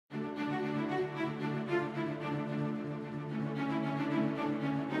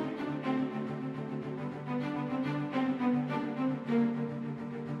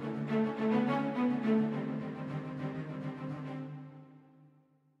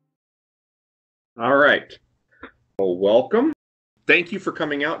All right. Well, welcome. Thank you for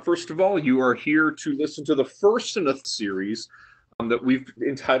coming out. First of all, you are here to listen to the first in a series that we've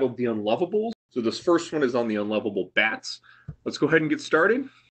entitled The Unlovables. So this first one is on the Unlovable Bats. Let's go ahead and get started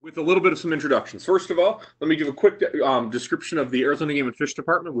with a little bit of some introductions. First of all, let me give a quick description of the Arizona Game and Fish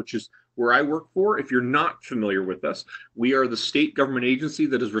Department, which is where I work for. If you're not familiar with us, we are the state government agency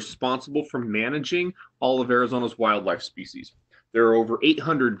that is responsible for managing all of Arizona's wildlife species. There are over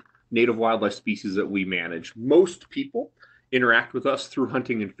 800 native wildlife species that we manage. Most people interact with us through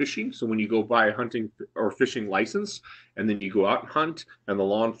hunting and fishing. So when you go buy a hunting or fishing license and then you go out and hunt, and the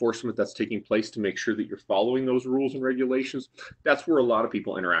law enforcement that's taking place to make sure that you're following those rules and regulations, that's where a lot of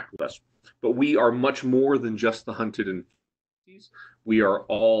people interact with us. But we are much more than just the hunted and species. We are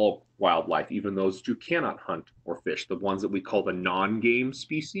all wildlife, even those who cannot hunt or fish, the ones that we call the non-game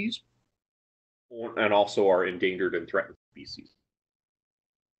species, and also our endangered and threatened species.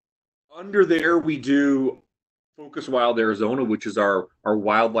 Under there, we do Focus Wild Arizona, which is our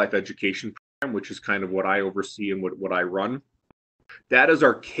wildlife education program, which is kind of what I oversee and what I run. That is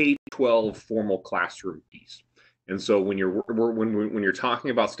our K-12 formal classroom piece. And so when you're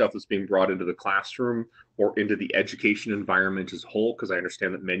talking about stuff that's being brought into the classroom or into the education environment as a whole, because I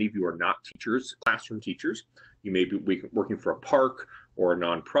understand that many of you are not teachers, classroom teachers, you may be working for a park or a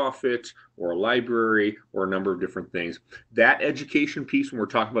nonprofit or a library or a number of different things. That education piece, when we're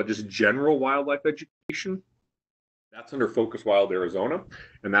talking about just general wildlife education, that's under Focus Wild Arizona,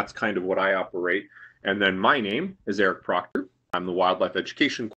 and that's kind of what I operate. And then my name is Eric Proctor. I'm the Wildlife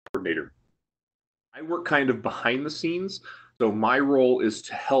Education Coordinator. I work kind of behind the scenes, so my role is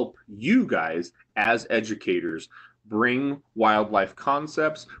to help you guys as educators bring wildlife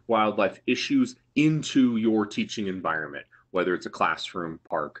concepts, wildlife issues into your teaching environment, whether it's a classroom,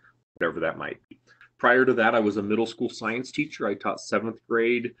 park, whatever that might be. Prior to that, I was a middle school science teacher. I taught 7th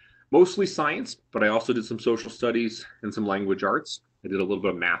grade, mostly science, but I also did some social studies and some language arts. I did a little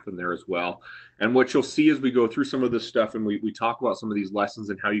bit of math in there as well. And what you'll see as we go through some of this stuff and we talk about some of these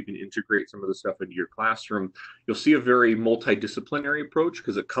lessons and how you can integrate some of the stuff into your classroom, you'll see a very multidisciplinary approach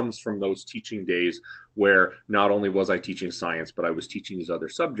because it comes from those teaching days where not only was I teaching science, but I was teaching these other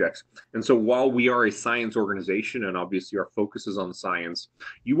subjects. And so while we are a science organization and obviously our focus is on science,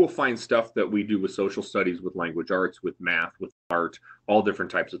 you will find stuff that we do with social studies, with language arts, with math, with art, all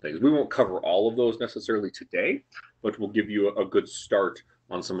different types of things. We won't cover all of those necessarily today, but we'll give you a good start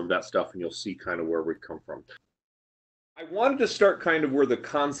on some of that stuff and you'll see kind of where we come from. I wanted to start kind of where the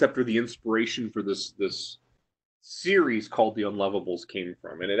concept or the inspiration for this series called The Unlovables came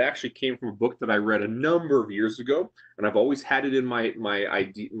from. And it actually came from a book that I read a number of years ago, and I've always had it in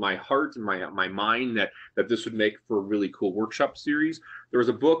my heart and my mind that this would make for a really cool workshop series. There was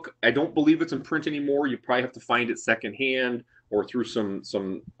a book, I don't believe it's in print anymore. You probably have to find it secondhand or through some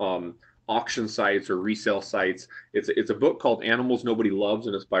auction sites or resale sites. It's a book called Animals Nobody Loves,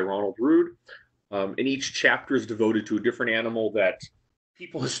 and it's by Ronald Rood. And each chapter is devoted to a different animal that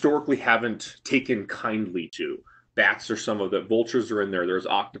people historically haven't taken kindly to. Bats are some of the, vultures are in there. There's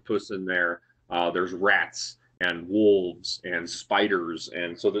octopus in there. There's rats and wolves and spiders.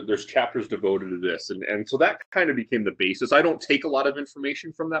 And so there's chapters devoted to this. And so that kind of became the basis. I don't take a lot of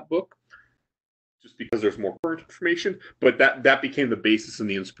information from that book just because there's more current information, but that became the basis and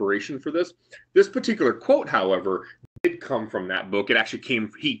the inspiration for this. This particular quote, however, did come from that book. It actually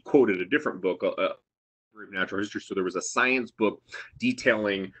came, he quoted a different book, of natural history. So there was a science book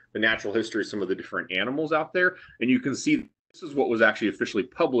detailing the natural history of some of the different animals out there. And you can see this is what was actually officially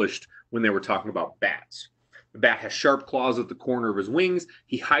published when they were talking about bats. The bat has sharp claws at the corner of his wings.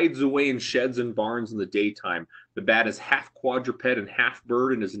 He hides away in sheds and barns in the daytime. The bat is half quadruped and half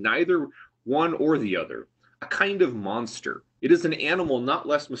bird and is neither one or the other, a kind of monster. It is an animal not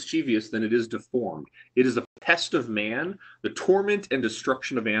less mischievous than it is deformed. It is a pest of man, the torment and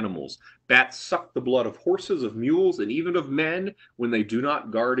destruction of animals. Bats suck the blood of horses, of mules, and even of men when they do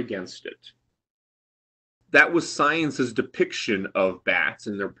not guard against it. That was science's depiction of bats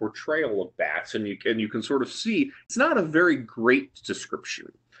and their portrayal of bats, and you can sort of see it's not a very great description.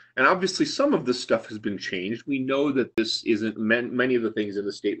 And obviously some of this stuff has been changed. We know that this isn't, many of the things in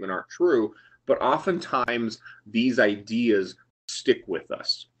the statement aren't true, but oftentimes these ideas stick with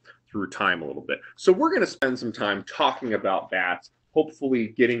us through time a little bit. So we're going to spend some time talking about bats, hopefully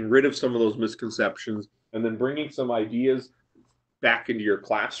getting rid of some of those misconceptions and then bringing some ideas back into your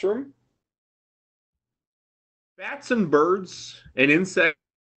classroom. Bats and birds and insects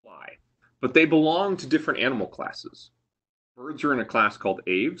fly, but they belong to different animal classes. Birds are in a class called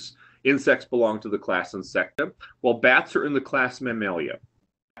aves. Insects belong to the class Insecta, while bats are in the class Mammalia.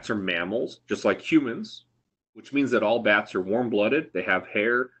 Bats are mammals, just like humans, which means that all bats are warm-blooded, they have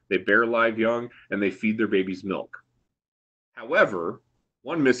hair, they bear live young, and they feed their babies milk. However,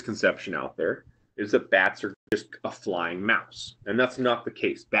 one misconception out there is that bats are just a flying mouse, and that's not the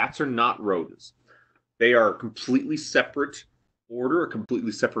case. Bats are not rodents. They are a completely separate order, a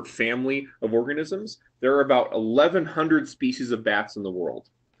completely separate family of organisms. There are about 1,100 species of bats in the world.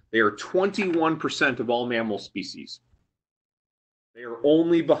 They are 21% of all mammal species. They are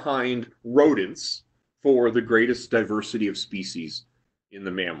only behind rodents for the greatest diversity of species in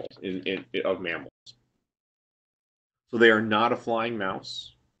the mammals, of mammals. So they are not a flying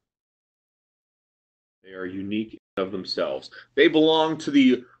mouse. They are unique of themselves. They belong to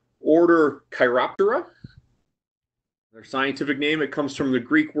the order Chiroptera. Their scientific name, it comes from the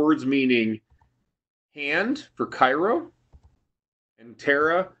Greek words meaning hand for chiro, and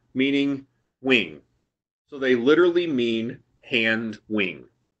ptera meaning wing. So they literally mean hand wing.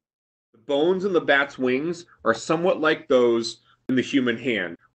 The bones in the bat's wings are somewhat like those in the human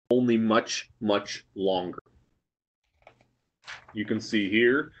hand, only much, much longer. You can see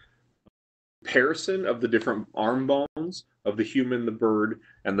here a comparison of the different arm bones of the human, the bird,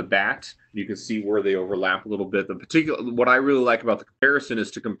 and the bat. You can see where they overlap a little bit. What I really like about the comparison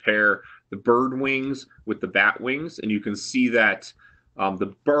is to compare the bird wings with the bat wings, and you can see that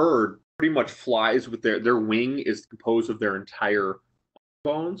the bird pretty much flies with their wing is composed of their entire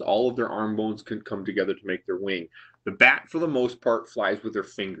bones. All of their arm bones can come together to make their wing. The bat, for the most part, flies with their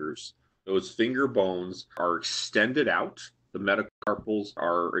fingers. Those finger bones are extended out. The metacarpals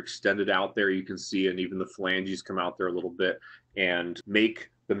are extended out there, you can see, and even the phalanges come out there a little bit and make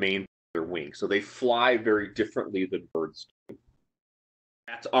the main of their wing. So they fly very differently than birds do.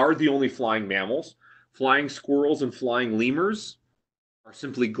 Bats are the only flying mammals. Flying squirrels and flying lemurs are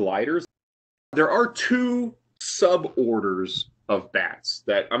simply gliders. There are two suborders of bats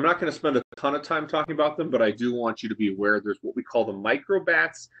that I'm not going to spend a ton of time talking about them, but I do want you to be aware there's what we call the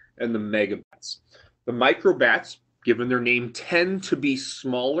microbats and the megabats. The microbats, given their name, tend to be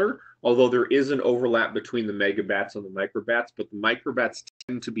smaller, although there is an overlap between the megabats and the microbats, but the microbats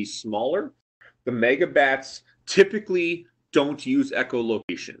tend to be smaller. The megabats typically don't use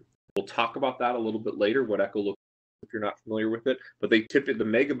echolocation. We'll talk about that a little bit later, what echolocation, if you're not familiar with it, but the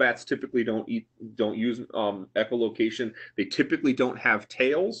megabats typically don't use echolocation. They typically don't have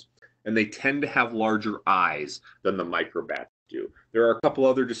tails, and they tend to have larger eyes than the microbats do. There are a couple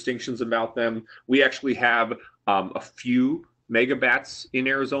other distinctions about them. We actually have a few megabats in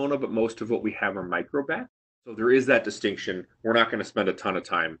Arizona, but most of what we have are microbats. So there is that distinction. We're not going to spend a ton of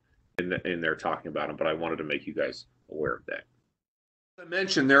time in there talking about them, but I wanted to make you guys aware of that. As I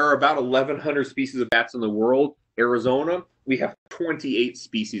mentioned, there are about 1,100 species of bats in the world. Arizona, we have 28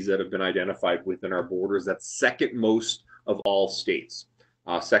 species that have been identified within our borders. That's second most of all states.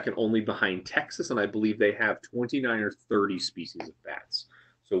 Second only behind Texas, and I believe they have 29 or 30 species of bats.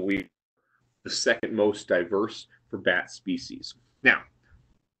 So we the second most diverse for bat species. Now,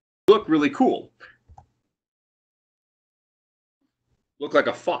 look really cool. Look like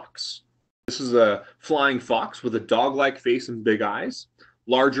a fox. This is a flying fox with a dog-like face and big eyes.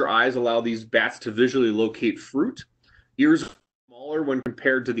 Larger eyes allow these bats to visually locate fruit. Ears are smaller when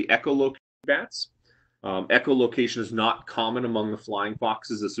compared to the echolocation bats. Echolocation is not common among the flying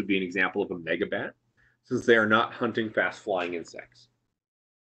foxes. This would be an example of a megabat, since they are not hunting fast-flying insects.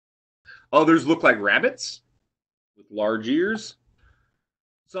 Others look like rabbits with large ears.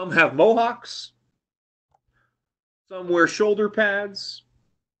 Some have mohawks. Some wear shoulder pads.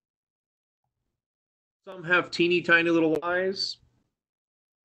 Some have teeny tiny little eyes.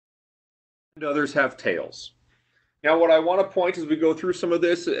 And others have tails. Now, what I want to point as we go through some of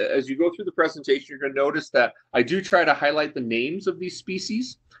this, as you go through the presentation, you're going to notice that I do try to highlight the names of these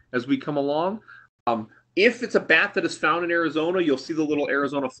species as we come along. If it's a bat that is found in Arizona, you'll see the little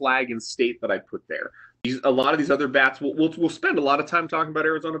Arizona flag and state that I put there. A lot of these other bats, we'll spend a lot of time talking about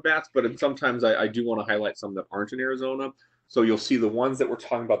Arizona bats, but sometimes I do want to highlight some that aren't in Arizona. So you'll see the ones that we're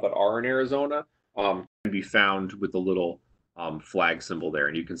talking about that are in Arizona can be found with the little flag symbol there.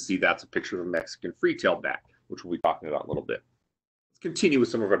 And you can see that's a picture of a Mexican free-tailed bat, which we'll be talking about in a little bit. Let's continue with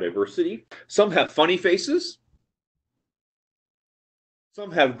some of our diversity. Some have funny faces. Some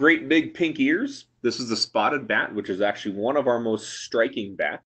have great big pink ears. This is the spotted bat, which is actually one of our most striking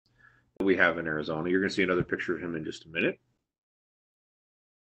bats that we have in Arizona. You're going to see another picture of him in just a minute.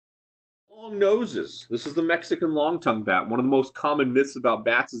 Long noses. This is the Mexican long-tongued bat. One of the most common myths about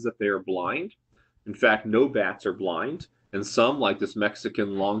bats is that they are blind. In fact, no bats are blind. And some, like this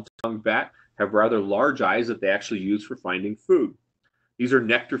Mexican long-tongued bat, have rather large eyes that they actually use for finding food. These are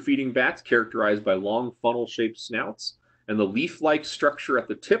nectar-feeding bats characterized by long funnel-shaped snouts, and the leaf-like structure at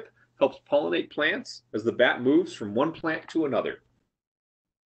the tip helps pollinate plants as the bat moves from one plant to another.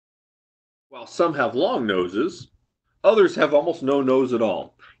 While some have long noses, others have almost no nose at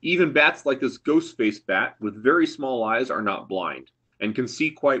all. Even bats like this ghost-faced bat with very small eyes are not blind and can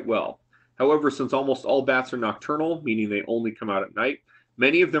see quite well. However, since almost all bats are nocturnal, meaning they only come out at night,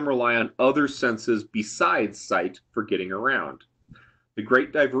 many of them rely on other senses besides sight for getting around. The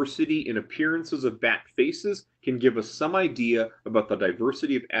great diversity in appearances of bat faces can give us some idea about the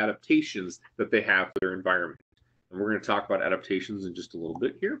diversity of adaptations that they have for their environment. And we're going to talk about adaptations in just a little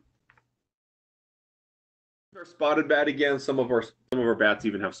bit here. Our spotted bat again. Some of our bats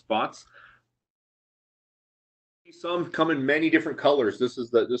even have spots. Some come in many different colors. This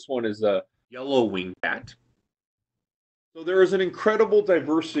one is a yellow winged bat. So there is an incredible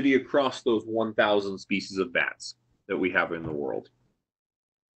diversity across those 1,000 species of bats that we have in the world.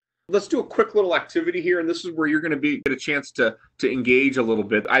 Let's do a quick little activity here, and this is where you're going to get a chance to engage a little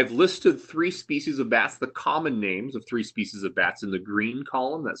bit. I've listed 3 species of bats, the common names of 3 species of bats in the green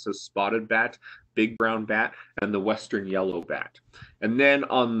column that says spotted bat, big brown bat, and the western yellow bat. And then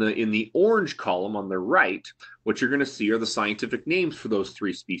in the orange column on the right, what you're going to see are the scientific names for those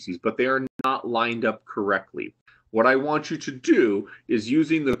 3 species, but they are not lined up correctly. What I want you to do is,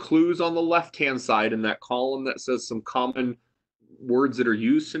 using the clues on the left-hand side in that column that says some common words that are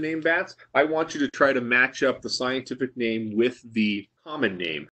used to name bats, I want you to try to match up the scientific name with the common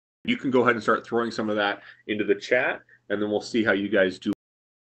name. You can go ahead and start throwing some of that into the chat, and then we'll see how you guys do.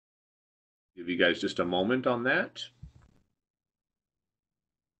 Give you guys just a moment on that.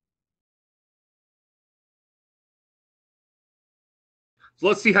 So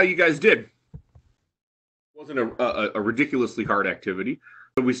let's see how you guys did. It wasn't a ridiculously hard activity.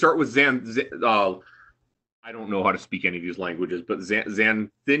 So we start with I don't know how to speak any of these languages, but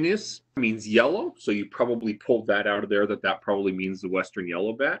xanthinus means yellow, so you probably pulled that out of there, that probably means the western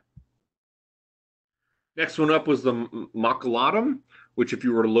yellow bat. Next one up was the maculatum, which, if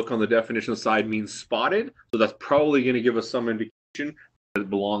you were to look on the definition side, means spotted, so that's probably going to give us some indication that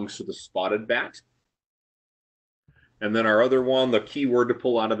it belongs to the spotted bat. And then our other one, the key word to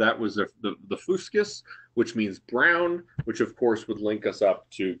pull out of that was the fuscus, which means brown, which of course would link us up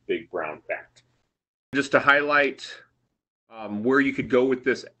to big brown bat. Just to highlight where you could go with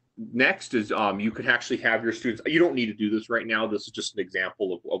this next is you could actually have your students, you don't need to do this right now, this is just an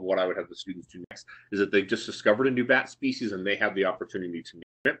example of what I would have the students do next, is that they've just discovered a new bat species and they have the opportunity to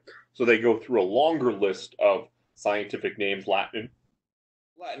name it. So they go through a longer list of scientific names, Latin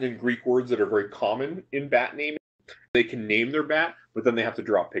and Greek words that are very common in bat naming. They can name their bat, but then they have to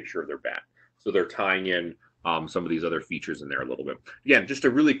draw a picture of their bat. So they're tying in some of these other features in there a little bit. Again, just a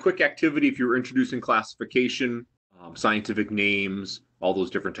really quick activity if you're introducing classification, scientific names, all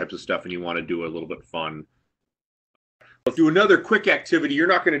those different types of stuff, and you want to do a little bit fun. Let's do another quick activity. You're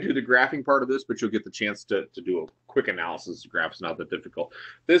not going to do the graphing part of this, but you'll get the chance to do a quick analysis. The graph's not that difficult.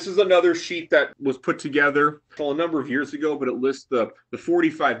 This is another sheet that was put together a number of years ago, but it lists the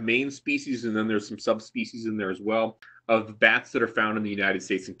 45 main species, and then there's some subspecies in there as well, of bats that are found in the United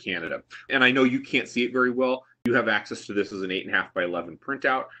States and Canada. And I know you can't see it very well. You have access to this as an 8.5 by 11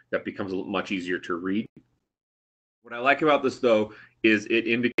 printout that becomes much easier to read. What I like about this, though, is it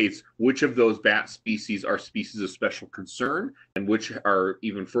indicates which of those bat species are species of special concern and which are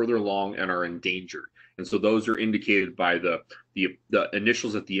even further along and are endangered. And so those are indicated by the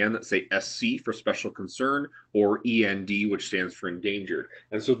initials at the end that say SC for special concern, or END, which stands for endangered.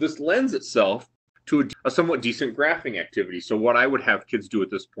 And so this lends itself to a somewhat decent graphing activity. So what I would have kids do at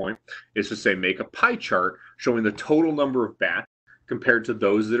this point is to say, make a pie chart showing the total number of bats compared to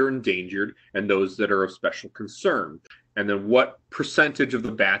those that are endangered and those that are of special concern. And then what percentage of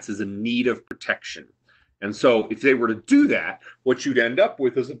the bats is in need of protection. And so if they were to do that, what you'd end up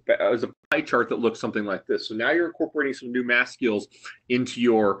with is a pie chart that looks something like this. So now you're incorporating some new math skills into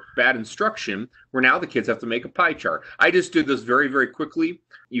your bat instruction, where now the kids have to make a pie chart. I just did this very, very quickly.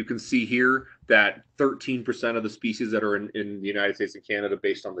 You can see here that 13% of the species that are in the United States and Canada,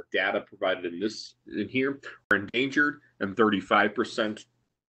 based on the data provided in here, are endangered, and 35%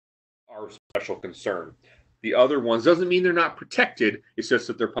 are of special concern. The other ones doesn't mean they're not protected. It's just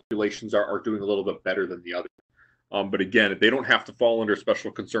that their populations are doing a little bit better than the others. But again, they don't have to fall under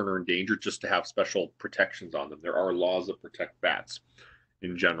special concern or endangered just to have special protections on them. There are laws that protect bats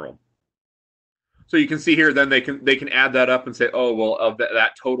in general. So you can see here, then they can add that up and say, oh, well, of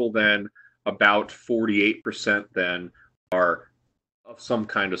that total, then about 48% then are of some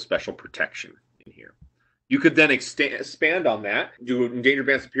kind of special protection in here. You could then expand on that. Do endangered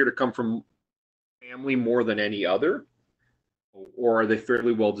bats appear to come from family more than any other? or are they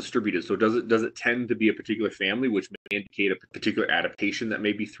fairly well distributed? So does it tend to be a particular family, which may indicate a particular adaptation that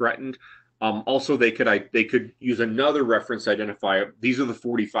may be threatened? Also, they could use another reference to identify these are the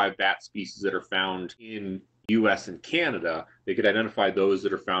 45 bat species that are found in U.S. and Canada. They could identify those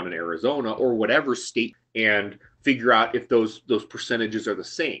that are found in Arizona or whatever state and figure out if those percentages are the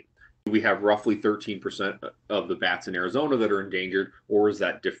same. Do we have roughly 13% of the bats in Arizona that are endangered, or is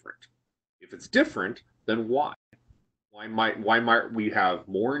that different? If it's different, then why? Why might we have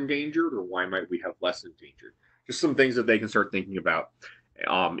more endangered, or why might we have less endangered? Just some things that they can start thinking about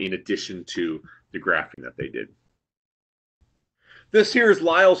in addition to the graphing that they did. This here is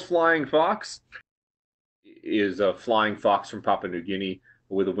Lyle's flying fox. Is a flying fox from Papua New Guinea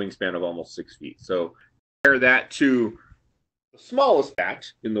with a wingspan of almost 6 feet. So compare that to the smallest bat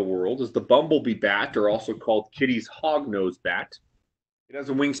in the world is the bumblebee bat, or also called Kitty's hognose bat. It has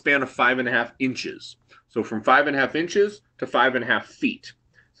a wingspan of 5.5 inches. So from 5.5 inches to 5.5 feet.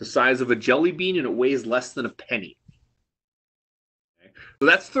 It's the size of a jelly bean and it weighs less than a penny. Okay. So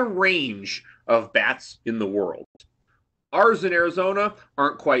that's the range of bats in the world. Ours in Arizona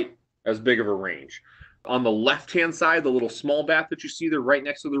aren't quite as big of a range. On the left-hand side, the little small bat that you see there right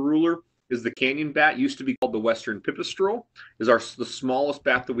next to the ruler is the canyon bat, used to be called the western pipistrelle, is the smallest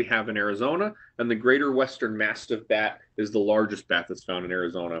bat that we have in Arizona, and the greater western mastiff bat is the largest bat that's found in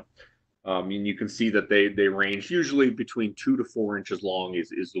Arizona. And you can see that they range usually between 2 to 4 inches long is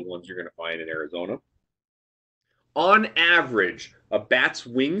the ones you're going to find in Arizona. On average, a bat's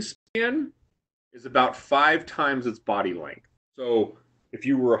wingspan is about 5 times its body length. So if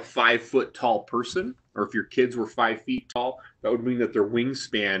you were a 5-foot tall person, or if your kids were 5 feet tall, that would mean that their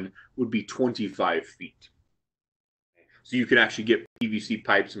wingspan would be 25 feet. So you could actually get PVC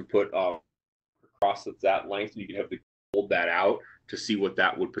pipes and put across that length, and you could have to hold that out to see what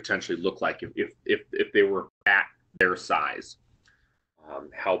that would potentially look like if they were at their size,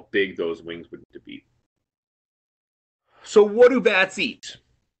 how big those wings would need to be. So what do bats eat?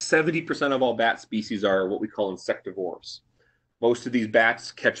 70% of all bat species are what we call insectivores. Most of these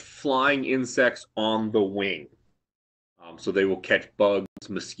bats catch flying insects on the wing. So they will catch bugs,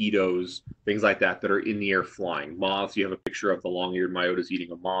 mosquitoes, things like that are in the air flying. Moths, you have a picture of the long-eared myotis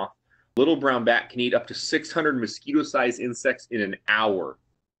eating a moth. Little brown bat can eat up to 600 mosquito-sized insects in an hour.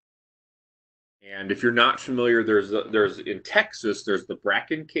 And if you're not familiar, there's in Texas, there's the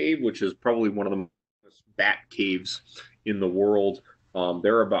Bracken Cave, which is probably one of the most bat caves in the world.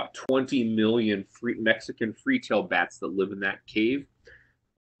 There are about 20 million Mexican free-tailed bats that live in that cave,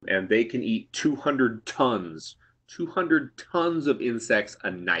 and they can eat 200 tons of insects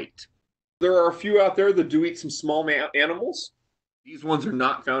a night. There are a few out there that do eat some small animals. These ones are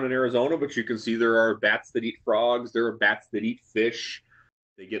not found in Arizona, but you can see there are bats that eat frogs. There are bats that eat fish.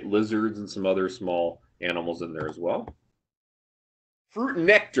 They get lizards and some other small animals in there as well. Fruit and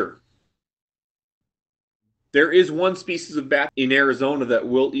nectar. There is one species of bat in Arizona that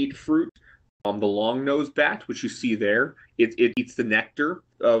will eat fruit. The long-nosed bat, which you see there, it eats the nectar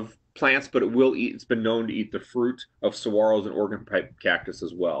of plants, but it's been known to eat the fruit of saguaros and organ pipe cactus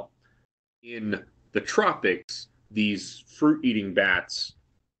as well. In the tropics, these fruit-eating bats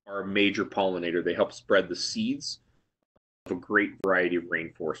are a major pollinator. They help spread the seeds of a great variety of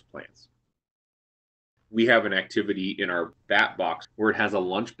rainforest plants. We have an activity in our bat box where it has a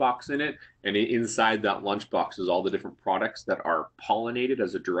lunch box in it, and inside that lunch box is all the different products that are pollinated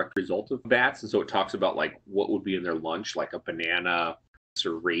as a direct result of bats. And so it talks about like what would be in their lunch, like a banana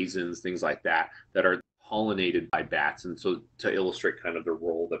or raisins, things like that are pollinated by bats. And so to illustrate kind of the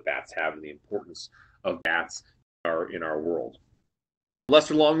role that bats have and the importance of bats in our world.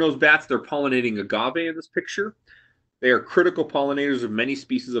 Lesser long-nosed bats, they're pollinating agave in this picture. They are critical pollinators of many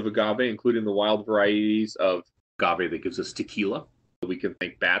species of agave, including the wild varieties of agave that gives us tequila. We can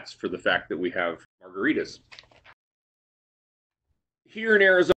thank bats for the fact that we have margaritas. Here in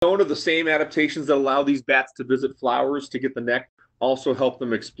Arizona, the same adaptations that allow these bats to visit flowers to get the nectar also help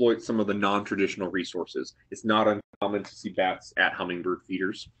them exploit some of the non-traditional resources. It's not uncommon to see bats at hummingbird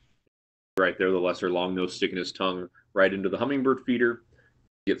feeders. Right there, the lesser long-nosed sticking his tongue right into the hummingbird feeder,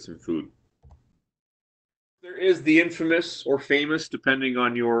 get some food. There is the infamous or famous, depending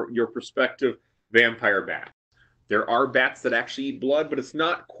on your perspective, vampire bat. There are bats that actually eat blood, but it's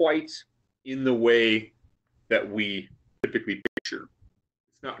not quite in the way that we typically picture.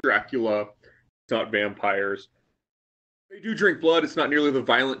 It's not Dracula, it's not vampires. They do drink blood. It's not nearly the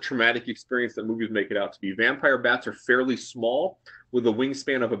violent, traumatic experience that movies make it out to be. Vampire bats are fairly small, with a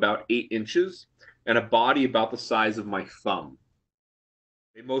wingspan of about 8 inches and a body about the size of my thumb.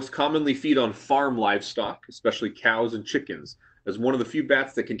 They most commonly feed on farm livestock, especially cows and chickens. As one of the few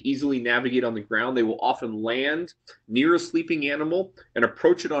bats that can easily navigate on the ground, they will often land near a sleeping animal and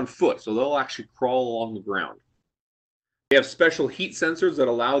approach it on foot, so they'll actually crawl along the ground. They have special heat sensors that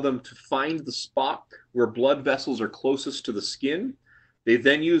allow them to find the spot where blood vessels are closest to the skin. They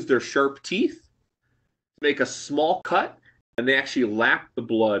then use their sharp teeth to make a small cut, and they actually lap the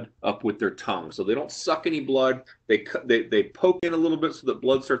blood up with their tongue. So they don't suck any blood. They poke in a little bit so that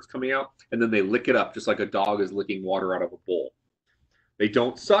blood starts coming out, and then they lick it up just like a dog is licking water out of a bowl. They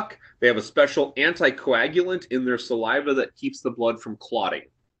don't suck. They have a special anticoagulant in their saliva that keeps the blood from clotting.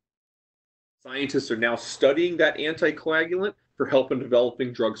 Scientists are now studying that anticoagulant for help in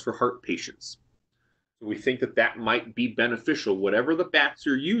developing drugs for heart patients. So we think that that might be beneficial, whatever the bats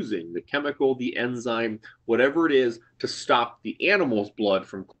are using, the chemical, the enzyme, whatever it is, to stop the animal's blood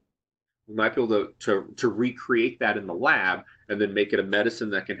from clotting. We might be able to recreate that in the lab and then make it a medicine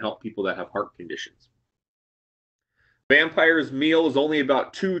that can help people that have heart conditions. Vampire's meal is only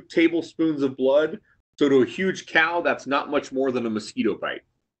about 2 tablespoons of blood, so to a huge cow, that's not much more than a mosquito bite.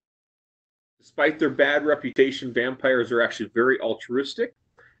 Despite their bad reputation, vampires are actually very altruistic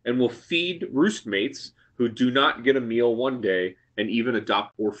and will feed roost mates who do not get a meal one day and even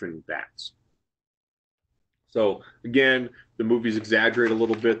adopt orphan bats. So again, the movies exaggerate a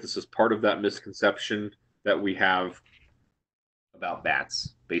little bit. This is part of that misconception that we have about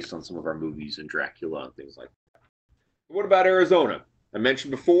bats based on some of our movies and Dracula and things like that. But what about Arizona? I mentioned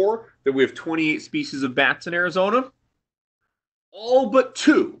before that we have 28 species of bats in Arizona. All but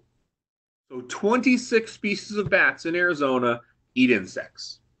 2. So 26 species of bats in Arizona eat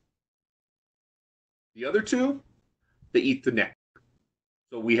insects. The other 2, they eat the nectar.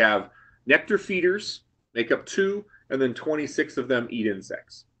 So we have nectar feeders, make up 2, and then 26 of them eat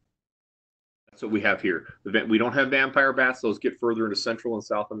insects. That's what we have here. We don't have vampire bats. Those get further into Central and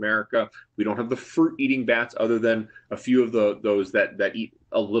South America. We don't have the fruit-eating bats other than a few of those that eat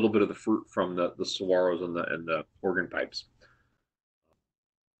a little bit of the fruit from the saguaros and the organ pipes.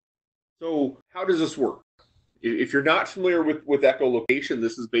 So how does this work? If you're not familiar with echolocation,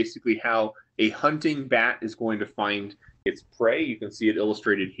 this is basically how a hunting bat is going to find its prey. You can see it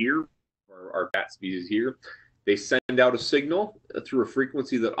illustrated here, our bat species here. They send out a signal through a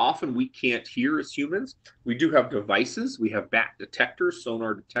frequency that often we can't hear as humans. We do have devices. We have bat detectors,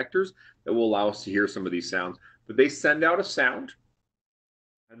 sonar detectors, that will allow us to hear some of these sounds. But they send out a sound,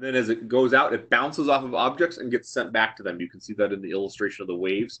 and then as it goes out, it bounces off of objects and gets sent back to them. You can see that in the illustration of the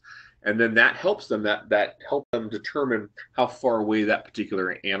waves. And then that helps them, that helps them determine how far away that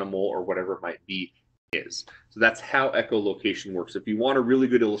particular animal or whatever it might be is. So that's how echolocation works. If you want a really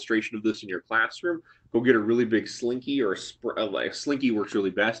good illustration of this in your classroom, go get a really big slinky, or a slinky works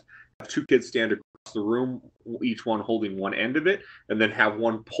really best. Have 2 kids stand across the room, each one holding one end of it, and then have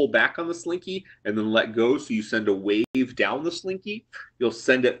one pull back on the slinky and then let go. So you send a wave down the slinky. You'll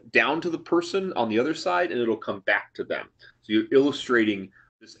send it down to the person on the other side, and it'll come back to them. So you're illustrating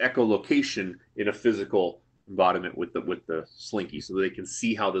this echolocation in a physical embodiment with the slinky, so that they can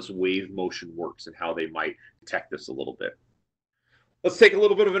see how this wave motion works and how they might detect this a little bit. Let's take a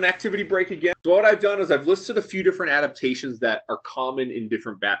little bit of an activity break again. So what I've done is I've listed a few different adaptations that are common in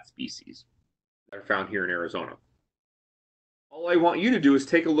different bat species that are found here in Arizona. All I want you to do is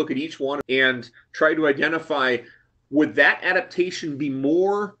take a look at each one and try to identify, would that adaptation be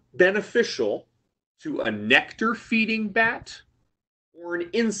more beneficial to a nectar-feeding bat or an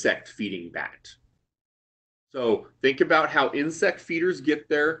insect-feeding bat? So think about how insect feeders get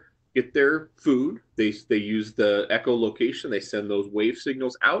their food. They use the echolocation. They send those wave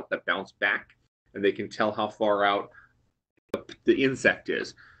signals out that bounce back, and they can tell how far out the insect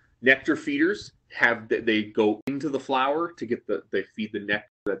is. Nectar feeders they go into the flower to get they feed the nectar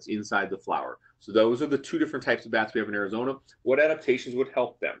that's inside the flower. So those are the 2 different types of bats we have in Arizona. What adaptations would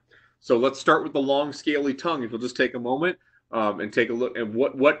help them? So let's start with the long scaly tongue. If you'll just take a moment and take a look, and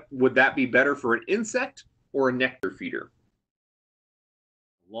what would that be better for an insect or a nectar feeder?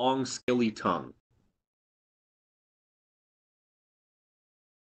 Long scaly tongue.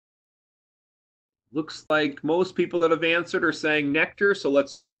 Looks like most people that have answered are saying nectar, so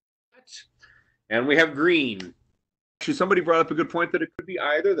let's, and we have green. Actually, somebody brought up a good point that it could be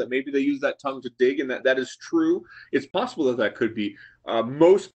either, that maybe they use that tongue to dig, and that is true. It's possible that that could be.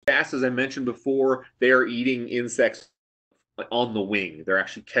 Most bats, as I mentioned before, they are eating insects on the wing. They're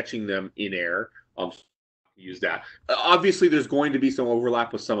actually catching them in air. Use that. Obviously, there's going to be some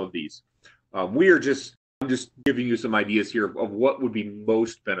overlap with some of these. I'm just giving you some ideas here of what would be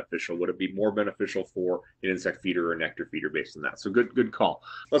most beneficial. Would it be more beneficial for an insect feeder or a nectar feeder based on that? So good call.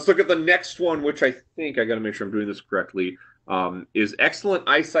 Let's look at the next one, which I think I got to make sure I'm doing this correctly. Is excellent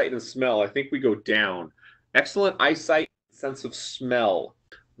eyesight and smell. I think we go down. Excellent eyesight, sense of smell.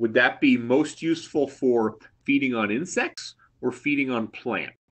 Would that be most useful for feeding on insects or feeding on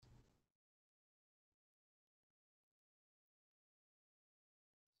plants?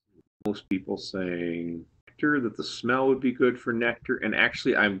 Most people saying nectar, that the smell would be good for nectar. And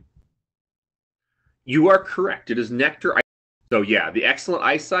actually, you are correct. It is nectar. So yeah, the excellent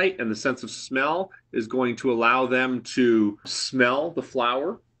eyesight and the sense of smell is going to allow them to smell the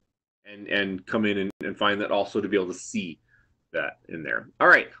flower and come in and find that, also to be able to see that in there. All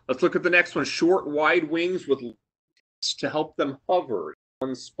right, let's look at the next one. Short, wide wings with to help them hover in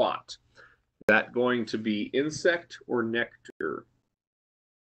one spot. Is that going to be insect or nectar?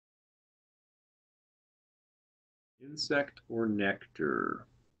 Insect or nectar?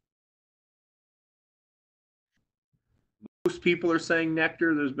 Most people are saying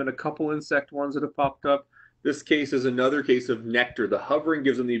nectar. There's been a couple insect ones that have popped up. This case is another case of nectar. The hovering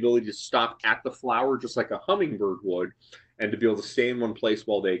gives them the ability to stop at the flower just like a hummingbird would, and to be able to stay in one place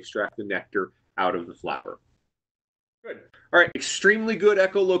while they extract the nectar out of the flower. Good. All right, extremely good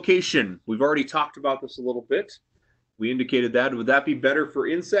echolocation. We've already talked about this a little bit. We indicated that. Would that be better for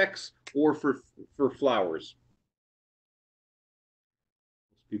insects or for flowers?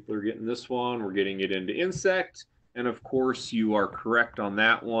 People are getting this one. We're getting it into insect. And of course, you are correct on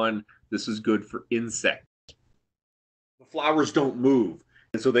that one. This is good for insects. The flowers don't move,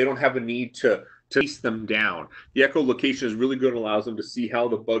 and so they don't have a need to chase them down. The echolocation is really good and allows them to see how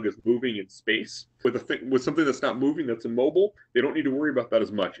the bug is moving in space. With something that's not moving, that's immobile, they don't need to worry about that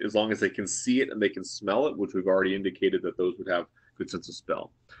as much, as long as they can see it and they can smell it, which we've already indicated that those would have good sense of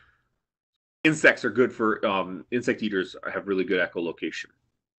smell. Insects are good for, insect eaters have really good echolocation.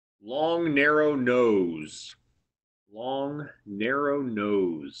 Long, narrow nose. Long, narrow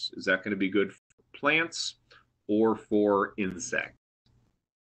nose. Is that going to be good for plants or for insects?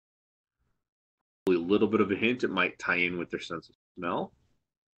 A little bit of a hint, it might tie in with their sense of smell.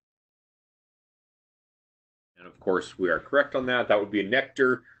 And of course, we are correct on that. That would be a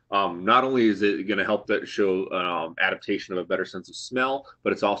nectar. Not only is it going to help that show adaptation of a better sense of smell,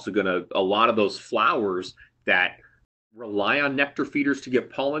 but it's also going to, a lot of those flowers that rely on nectar feeders to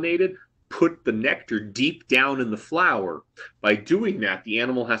get pollinated, put the nectar deep down in the flower. By doing that, the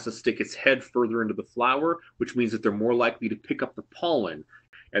animal has to stick its head further into the flower, which means that they're more likely to pick up the pollen.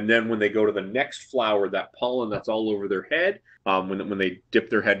 And then when they go to the next flower, that pollen that's all over their head, when they dip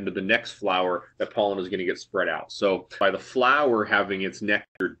their head into the next flower, that pollen is going to get spread out. So by the flower having its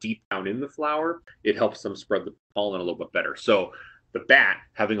nectar deep down in the flower, it helps them spread the pollen a little bit better. So the bat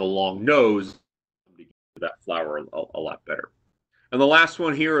having a long nose to get that flower a lot better. And the last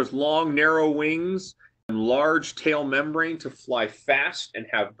one here is long, narrow wings and large tail membrane to fly fast and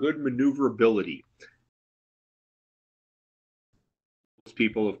have good maneuverability. Most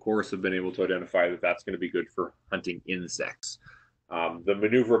people, of course, have been able to identify that that's going to be good for hunting insects. The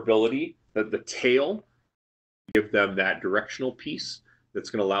maneuverability, the tail, give them that directional piece that's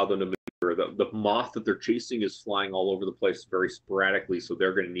going to allow them to maneuver. The moth that they're chasing is flying all over the place very sporadically, so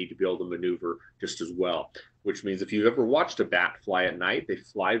they're going to need to be able to maneuver just as well. Which means if you've ever watched a bat fly at night, they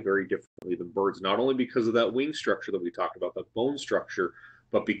fly very differently than birds, not only because of that wing structure that we talked about, the bone structure,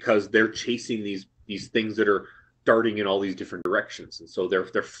 but because they're chasing these things that are darting in all these different directions. And so their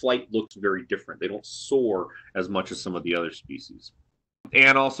flight looks very different. They don't soar as much as some of the other species.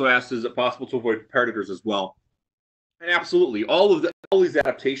 Anne also asked, is it possible to avoid predators as well? And absolutely. All these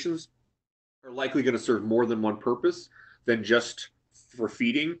adaptations are likely going to serve more than one purpose than just for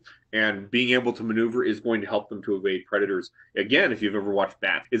feeding, and being able to maneuver is going to help them to evade predators. Again, if you've ever watched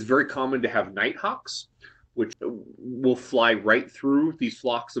bats, it's very common to have nighthawks, which will fly right through these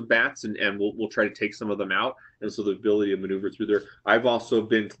flocks of bats, and we'll try to take some of them out. And so the ability to maneuver through there. I've also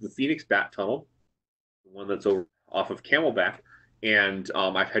been to the Phoenix bat tunnel, the one that's over off of Camelback, and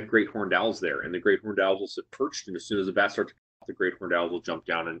I've had great horned owls there, and the great horned owls will sit perched, and as soon as the bats start to come off, the great horned owls will jump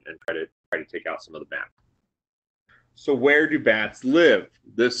down and try to take out some of the bats. So where do bats live?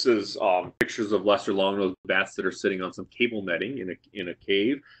 This is pictures of lesser long-nosed bats that are sitting on some cable netting in a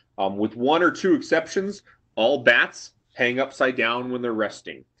cave. With one or two exceptions, all bats hang upside down when they're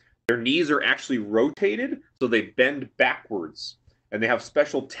resting. Their knees are actually rotated, so they bend backwards. And they have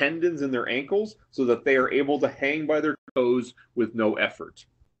special tendons in their ankles so that they are able to hang by their toes with no effort.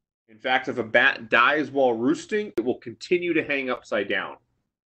 In fact, if a bat dies while roosting, it will continue to hang upside down.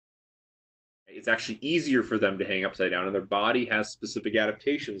 It's actually easier for them to hang upside down, and their body has specific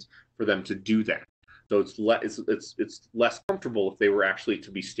adaptations for them to do that. So it's less comfortable if they were actually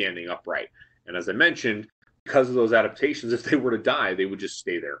to be standing upright. And as I mentioned, because of those adaptations, if they were to die, they would just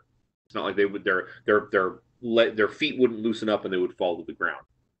stay there. It's not like they would their feet wouldn't loosen up and they would fall to the ground.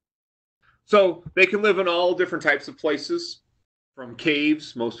 So they can live in all different types of places, from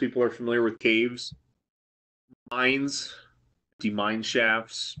caves. Most people are familiar with caves, mines, empty mine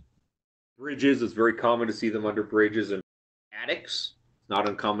shafts, bridges. It's very common to see them under bridges, and attics. It's not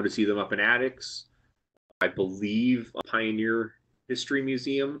uncommon to see them up in attics. I believe a Pioneer History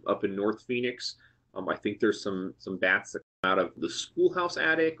Museum up in North Phoenix. I think there's some bats that come out of the schoolhouse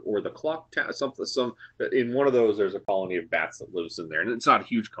attic or the clock tower. Some in one of those. There's a colony of bats that lives in there, and it's not a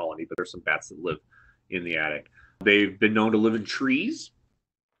huge colony, but there's some bats that live in the attic. They've been known to live in trees.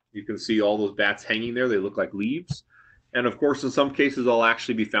 You can see all those bats hanging there. They look like leaves, and of course, in some cases, they'll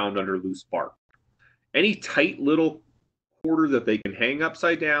actually be found under loose bark. Any tight little quarter that they can hang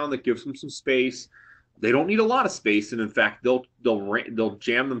upside down that gives them some space. They don't need a lot of space, and in fact, they'll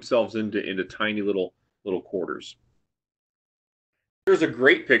jam themselves into tiny little quarters. Here's a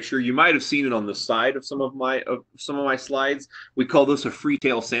great picture. You might have seen it on the side of some of my slides. We call this a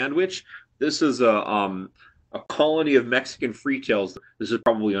freetail sandwich. This is a colony of Mexican freetails. This is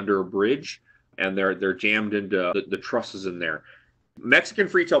probably under a bridge, and they're jammed into the trusses in there. Mexican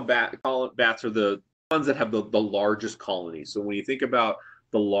freetail bats are the ones that have the largest colonies. So when you think about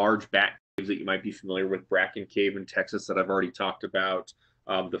the large bat caves that you might be familiar with, Bracken Cave in Texas that I've already talked about,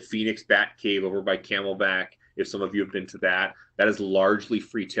 the Phoenix Bat Cave over by Camelback, if some of you have been to that, that is largely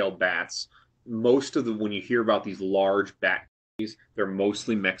free-tailed bats. Most of when you hear about these large bat caves, they're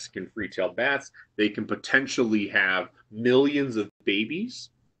mostly Mexican free-tailed bats. They can potentially have millions of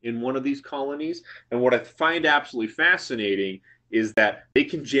babies in one of these colonies. And what I find absolutely fascinating is that they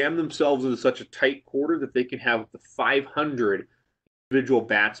can jam themselves into such a tight quarter that they can have up to 500 individual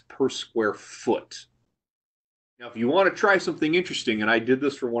bats per square foot. Now, if you want to try something interesting, and I did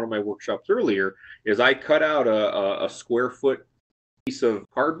this for one of my workshops earlier, is I cut out a square foot piece of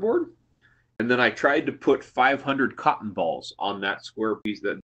cardboard, and then I tried to put 500 cotton balls on that square piece,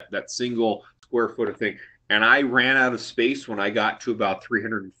 that single square foot of thing, and I ran out of space when I got to about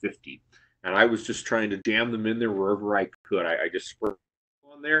 350. And I was just trying to jam them in there wherever I could. I just spread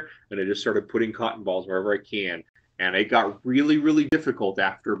on there, and I just started putting cotton balls wherever I can. And it got really, really difficult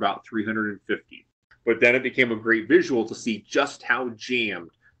after about 350. But then it became a great visual to see just how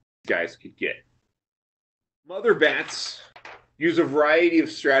jammed these guys could get. Mother bats use a variety of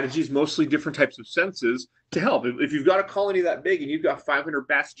strategies, mostly different types of senses, to help. If you've got a colony that big and you've got 500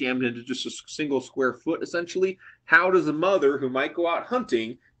 bats jammed into just a single square foot, essentially, how does a mother who might go out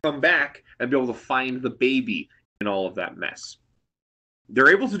hunting come back and be able to find the baby in all of that mess?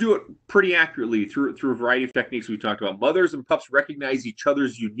 They're able to do it pretty accurately through a variety of techniques we talked about. Mothers and pups recognize each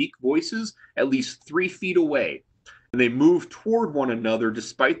other's unique voices at least 3 feet away, and they move toward one another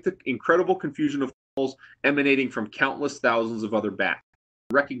despite the incredible confusion of calls emanating from countless thousands of other bats.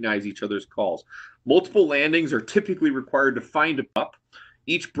 They recognize each other's calls. Multiple landings are typically required to find a pup,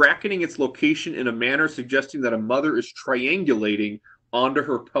 each bracketing its location in a manner suggesting that a mother is triangulating onto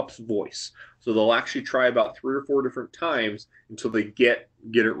her pup's voice. So they'll actually try about 3 or 4 different times until they get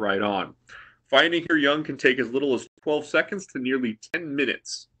it right on. Finding her young can take as little as 12 seconds to nearly 10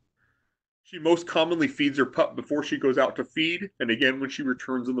 minutes. She most commonly feeds her pup before she goes out to feed, and again when she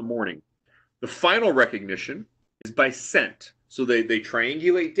returns in the morning. The final recognition is by scent. So they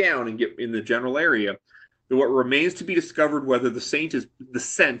triangulate down and get in the general area. What remains to be discovered whether the scent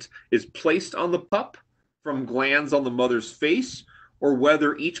is placed on the pup from glands on the mother's face, or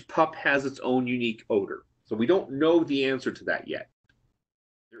whether each pup has its own unique odor. So we don't know the answer to that yet.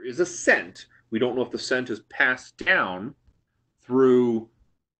 There is a scent. We don't know if the scent is passed down through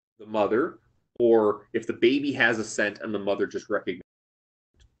the mother, or if the baby has a scent and the mother just recognizes it.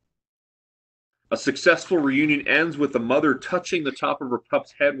 A successful reunion ends with the mother touching the top of her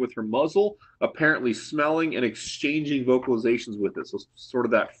pup's head with her muzzle, apparently smelling and exchanging vocalizations with it. So sort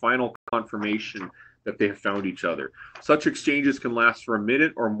of that final confirmation that they have found each other. Such exchanges can last for a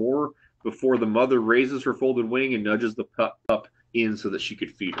minute or more before the mother raises her folded wing and nudges the pup in so that she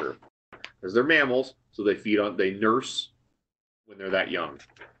could feed her. Because they're mammals, so they nurse when they're that young.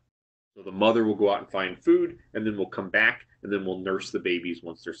 So the mother will go out and find food, and then will come back, and then will nurse the babies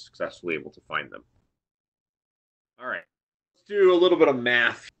once they're successfully able to find them. All right, let's do a little bit of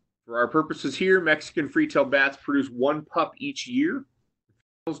math. For our purposes here, Mexican free-tailed bats produce 1 pup each year.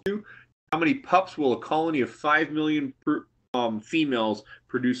 How many pups will a colony of 5 million females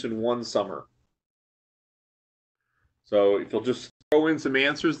produce in one summer? So if you'll just throw in some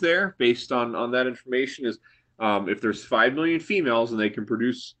answers there based on that information, is if there's 5 million females and they can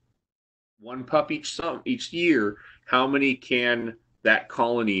produce 1 pup each year, how many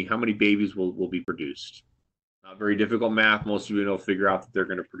babies will be produced? Not very difficult math. Most of you know, figure out that they're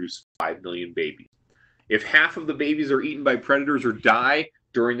going to produce 5 million babies. If half of the babies are eaten by predators or die,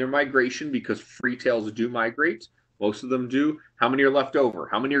 during their migration, because free-tails do migrate. Most of them do. How many are left over?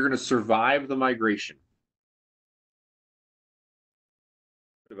 How many are going to survive the migration?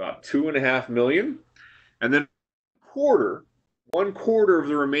 About 2.5 million. And then one quarter of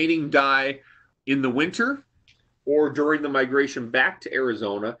the remaining die in the winter or during the migration back to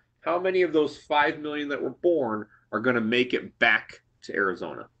Arizona. How many of those 5 million that were born are going to make it back to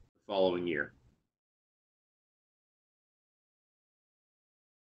Arizona the following year?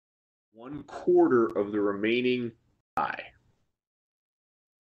 One quarter of the remaining die.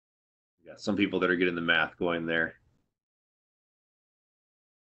 We got some people that are getting the math going there.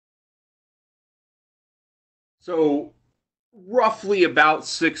 So roughly about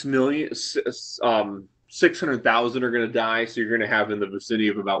 6 million, 600,000 are going to die. So you're going to have in the vicinity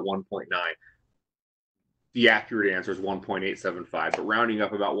of about 1.9. The accurate answer is 1.875, but rounding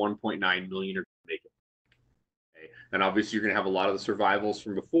up about 1.9 million are going to make it. Okay. And obviously you're going to have a lot of the survivals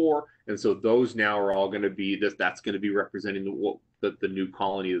from before. And so those now are all going to be, that's going to be representing the new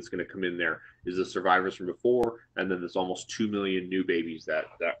colony that's going to come in there is the survivors from before. And then there's almost 2 million new babies that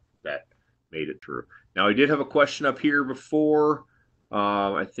made it through. Now, I did have a question up here before.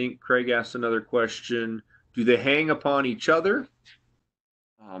 I think Craig asked another question. Do they hang upon each other?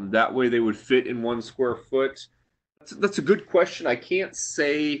 That way they would fit in 1 square foot. That's a good question. I can't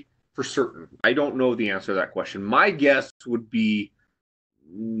say for certain. I don't know the answer to that question. My guess would be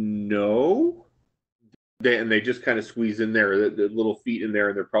no. And they just kind of squeeze in there, the little feet in there,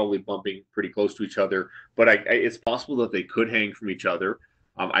 and they're probably bumping pretty close to each other. But it's possible that they could hang from each other.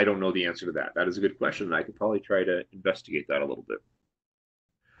 I don't know the answer to that. That is a good question, and I could probably try to investigate that a little bit.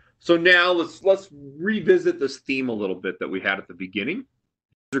 So now let's revisit this theme a little bit that we had at the beginning.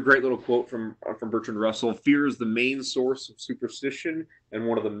 There's a great little quote from Bertrand Russell. Fear is the main source of superstition and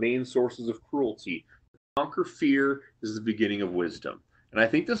one of the main sources of cruelty. To conquer fear is the beginning of wisdom. And I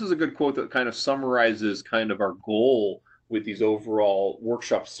think this is a good quote that kind of summarizes kind of our goal with these overall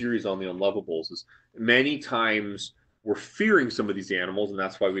workshop series on the Unlovables. Is many times we're fearing some of these animals, and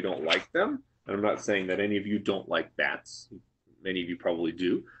that's why we don't like them. And I'm not saying that any of you don't like bats. Many of you probably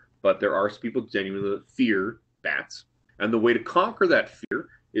do. But there are some people genuinely that fear bats. And the way to conquer that fear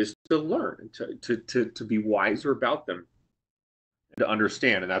is to learn, to be wiser about them, and to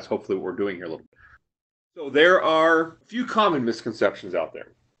understand. And that's hopefully what we're doing here a little bit. So there are a few common misconceptions out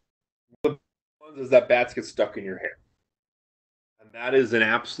there. One of the ones is that bats get stuck in your hair. And that is an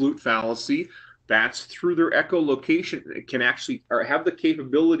absolute fallacy. Bats, through their echolocation, can actually have the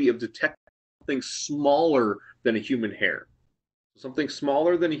capability of detecting something smaller than a human hair. Something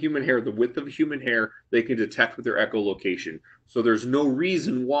smaller than a human hair, the width of a human hair, they can detect with their echolocation. So there's no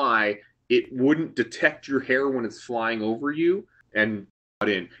reason why it wouldn't detect your hair when it's flying over you and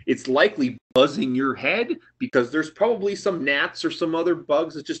in. It's likely buzzing your head because there's probably some gnats or some other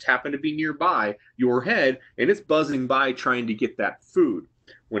bugs that just happen to be nearby your head, and it's buzzing by trying to get that food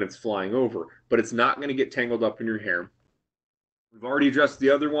when it's flying over. But it's not going to get tangled up in your hair. We've already addressed the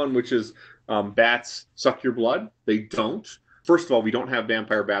other one, which is bats suck your blood. They don't. First of all, we don't have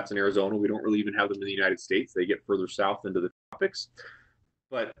vampire bats in Arizona. We don't really even have them in the United States. They get further south into the tropics.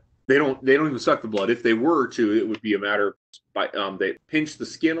 But they don't even suck the blood. If they were to, it would be a matter of they pinch the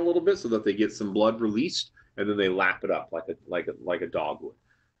skin a little bit so that they get some blood released, and then they lap it up like a dog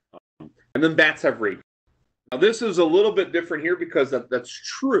would. And then bats have rabies. Now, this is a little bit different here because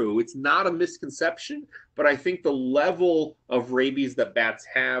that's true. It's not a misconception, but I think the level of rabies that bats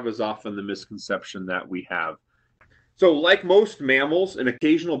have is often the misconception that we have. So like most mammals, an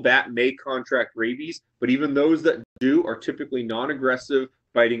occasional bat may contract rabies, but even those that do are typically non-aggressive,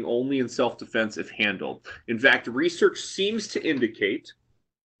 biting only in self-defense if handled. In fact, research seems to indicate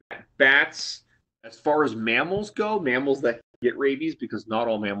that bats, as far as mammals go, mammals that get rabies, because not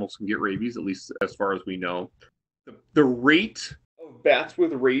all mammals can get rabies, at least as far as we know, the rate of bats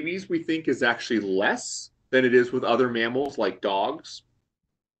with rabies, we think, is actually less than it is with other mammals like dogs.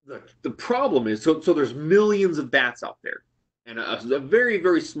 The problem is, so there's millions of bats out there, and a very,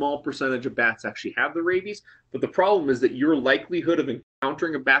 very small percentage of bats actually have the rabies. But the problem is that your likelihood of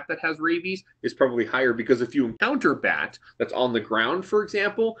encountering a bat that has rabies is probably higher, because if you encounter a bat that's on the ground, for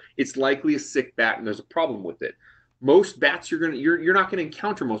example, it's likely a sick bat and there's a problem with it. Most bats, you're not going to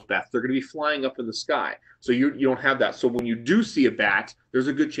encounter most bats. They're going to be flying up in the sky. So you don't have that. So when you do see a bat, there's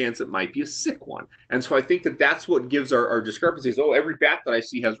a good chance it might be a sick one. And so I think that's what gives our discrepancies. Oh, every bat that I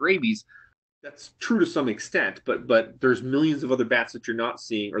see has rabies. That's true to some extent, but there's millions of other bats that you're not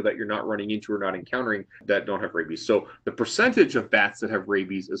seeing or that you're not running into or not encountering that don't have rabies. So the percentage of bats that have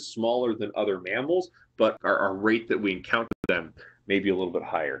rabies is smaller than other mammals, but our rate that we encounter them may be a little bit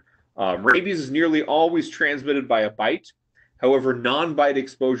higher. Rabies is nearly always transmitted by a bite. However, non-bite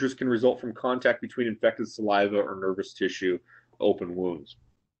exposures can result from contact between infected saliva or nervous tissue, open wounds,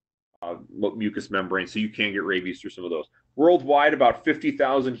 mucous membrane, so you can get rabies through some of those. Worldwide, about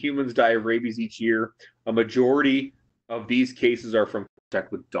 50,000 humans die of rabies each year. A majority of these cases are from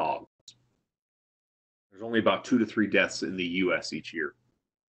contact with dogs. There's only about 2 to 3 deaths in the U.S. each year.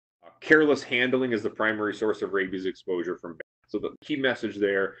 Careless handling is the primary source of rabies exposure from bats. So the key message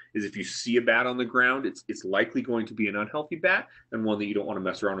there is if you see a bat on the ground, it's likely going to be an unhealthy bat and one that you don't want to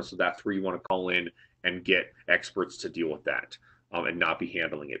mess around with. So that's where you want to call in and get experts to deal with that and not be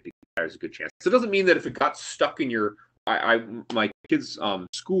handling it, because there's a good chance. So it doesn't mean that if it got stuck in your, my kids'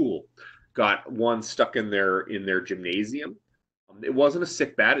 school got one stuck in their gymnasium. It wasn't a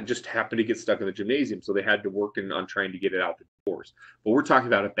sick bat. It just happened to get stuck in the gymnasium, so they had to work on trying to get it out the doors. But we're talking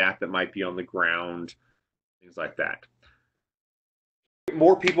about a bat that might be on the ground, things like that.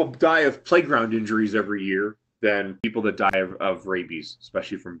 More people die of playground injuries every year than people that die of rabies,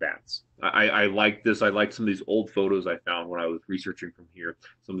 especially from bats. I like this. I like some of these old photos I found when I was researching from here.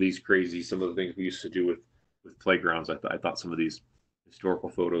 Some of these some of the things we used to do with playgrounds. I thought some of these historical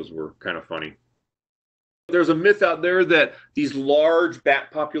photos were kind of funny. There's a myth out there that these large bat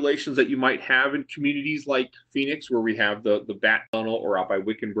populations that you might have in communities like Phoenix, where we have the bat tunnel, or out by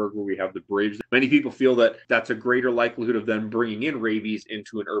Wickenburg, where we have the bridge, many people feel that that's a greater likelihood of them bringing in rabies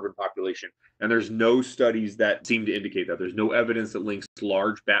into an urban population. And there's no studies that seem to indicate that. There's no evidence that links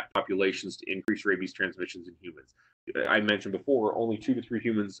large bat populations to increased rabies transmissions in humans. I mentioned before, only 2 to 3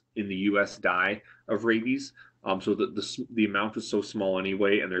 humans in the U.S. die of rabies. So the amount is so small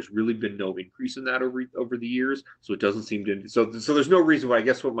anyway, and there's really been no increase in that over the years. So it doesn't seem to. So there's no reason why. I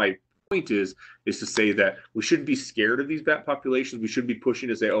guess what my point is to say that we shouldn't be scared of these bat populations. We shouldn't be pushing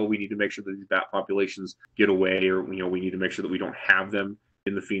to say, oh, we need to make sure that these bat populations get away, or we need to make sure that we don't have them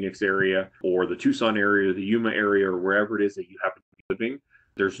in the Phoenix area or the Tucson area, or the Yuma area, or wherever it is that you happen to be living.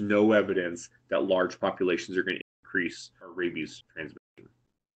 There's no evidence that large populations are going to increase our rabies transmission.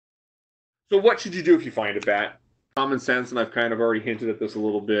 So what should you do if you find a bat? Common sense, and I've kind of already hinted at this a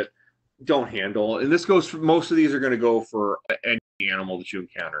little bit. Don't handle. And this goes for most of these are going to go for any animal that you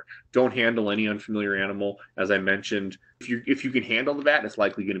encounter. Don't handle any unfamiliar animal. As I mentioned, if you can handle the bat, it's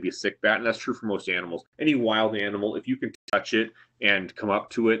likely going to be a sick bat, and that's true for most animals. Any wild animal, if you can touch it and come up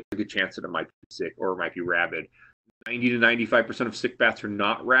to it, there's a good chance that it might be sick or it might be rabid. 90 to 95% of sick bats are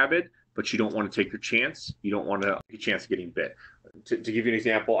not rabid, but you don't want to take your chance. You don't want to take a chance of getting bit. To give you an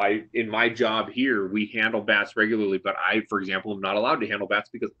example, in my job here, we handle bats regularly, but I, for example, am not allowed to handle bats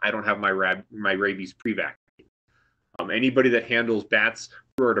because I don't have my rabies pre-vaccine. Anybody that handles bats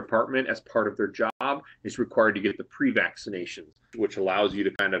through our department as part of their job is required to get the pre-vaccination, which allows you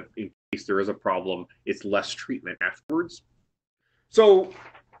to kind of, in case there is a problem, it's less treatment afterwards. So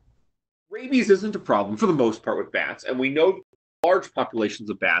rabies isn't a problem for the most part with bats, and we know large populations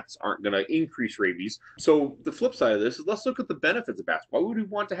of bats aren't going to increase rabies. So the flip side of this is let's look at the benefits of bats. Why would we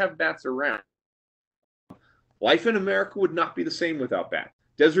want to have bats around? Life in America would not be the same without bats.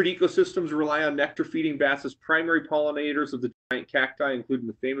 Desert ecosystems rely on nectar-feeding bats as primary pollinators of the giant cacti, including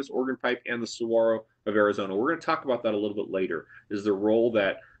the famous organ pipe and the saguaro of Arizona. We're going to talk about that a little bit later, is the role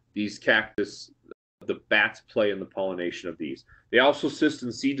that these cactus, the bats play in the pollination of these. They also assist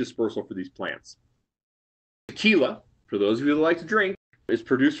in seed dispersal for these plants. Tequila, for those of you that like to drink, is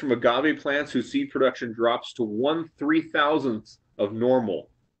produced from agave plants whose seed production drops to 1/3000th of normal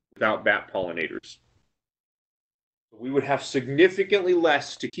without bat pollinators. We would have significantly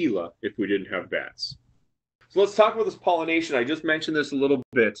less tequila if we didn't have bats. So let's talk about this pollination. I just mentioned this a little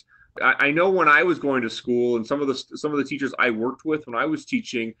bit. I know when I was going to school, and some of the teachers I worked with when I was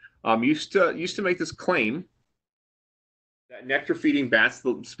teaching used to make this claim that nectar-feeding bats,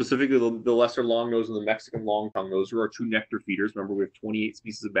 specifically the lesser longnose and the Mexican longtongue, those are our 2 nectar feeders. Remember, we have 28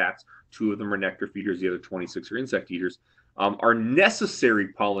 species of bats. 2 of them are nectar feeders. The other 26 are insect eaters. Are necessary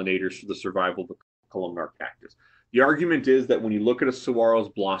pollinators for the survival of the columnar cactus. The argument is that when you look at a saguaro's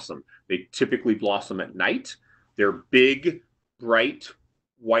blossom, they typically blossom at night. They're big, bright,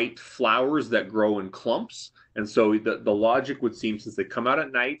 white flowers that grow in clumps. And so the logic would seem, since they come out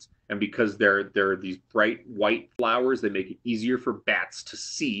at night, and because they're these bright white flowers, they make it easier for bats to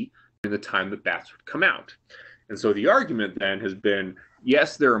see in the time that bats would come out. And so the argument then has been,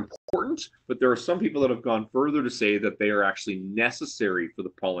 yes, they're important, but there are some people that have gone further to say that they are actually necessary for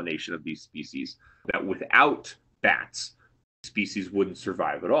the pollination of these species, that without bats, species wouldn't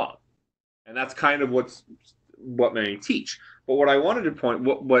survive at all. And that's kind of what many teach. But what I wanted to point,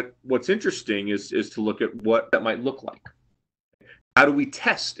 what's interesting is to look at what that might look like. How do we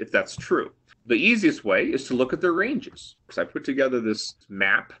test if that's true? The easiest way is to look at their ranges. So I put together this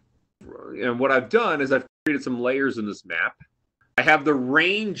map, and what I've done is I've created some layers in this map I have the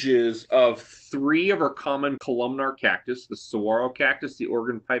ranges of 3 of our common columnar cactus, the saguaro cactus, the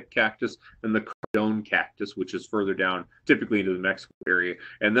organ pipe cactus, and the cardone cactus, which is further down, typically into the Mexico area.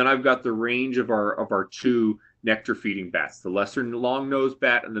 And then I've got the range of our 2 nectar-feeding bats, the lesser long-nosed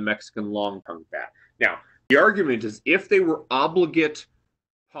bat and the Mexican long-tongued bat. Now, the argument is if they were obligate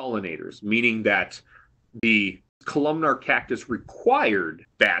pollinators, meaning that the columnar cactus required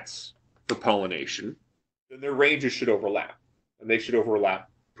bats for pollination, then their ranges should overlap. And they should overlap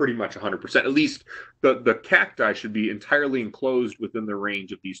pretty much 100%. At least the cacti should be entirely enclosed within the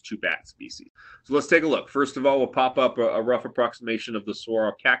range of these 2 bat species. So let's take a look. First of all, we'll pop up a rough approximation of the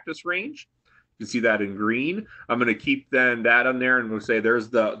saguaro cactus range. You can see that in green. I'm going to keep then that on there, and we'll say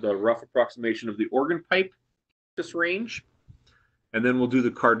there's the rough approximation of the organ pipe cactus range. And then we'll do the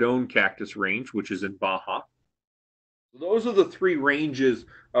cardone cactus range, which is in Baja. Those are the 3 ranges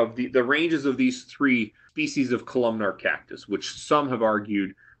of the ranges of these 3 species of columnar cactus, which some have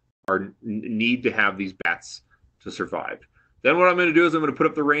argued need to have these bats to survive. Then what I'm going to do is I'm going to put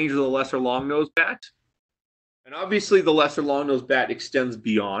up the range of the lesser long-nosed bat. And obviously the lesser long-nosed bat extends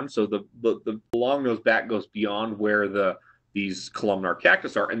beyond, so the long-nosed bat goes beyond where these columnar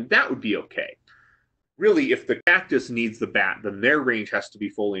cactus are, and that would be okay. Really, if the cactus needs the bat, then their range has to be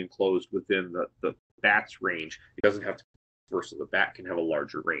fully enclosed within the bat's range. It doesn't have to versus the bat can have a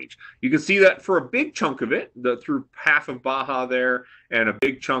larger range. You can see that for a big chunk of it, through half of Baja there, and a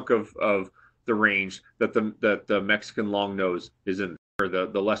big chunk of the range that the Mexican long-nose is in, or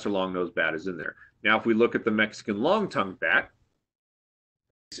the lesser long-nosed bat is in there. Now, if we look at the Mexican long-tongued bat,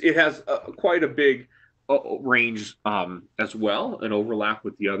 it has quite a big range as well, an overlap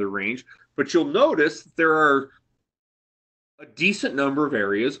with the other range. But you'll notice there are a decent number of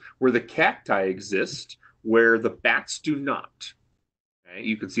areas where the cacti exist where the bats do not. Okay?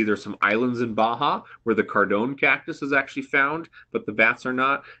 You can see there's some islands in Baja where the cardone cactus is actually found, but the bats are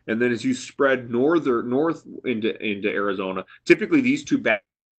not. And then as you spread north into Arizona, typically these 2 bats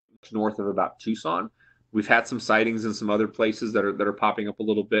north of about Tucson. We've had some sightings in some other places that are popping up a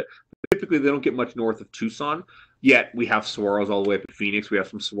little bit. But typically, they don't get much north of Tucson. Yet we have saguaros all the way up to Phoenix. We have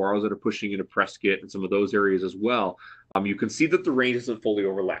some saguaros that are pushing into Prescott and some of those areas as well. You can see that the range isn't fully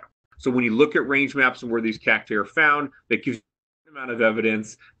overlapped. So when you look at range maps and where these cacti are found, that gives you an amount of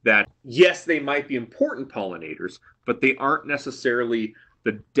evidence that, yes, they might be important pollinators, but they aren't necessarily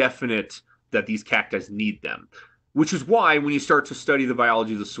the definite that these cacti need them. Which is why when you start to study the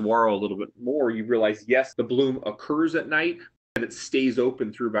biology of the saguaro a little bit more, you realize, yes, the bloom occurs at night, and it stays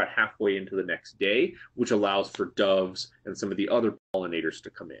open through about halfway into the next day, which allows for doves and some of the other pollinators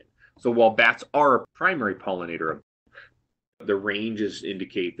to come in. So while bats are a primary pollinator, the ranges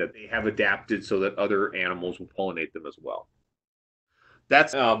indicate that they have adapted so that other animals will pollinate them as well.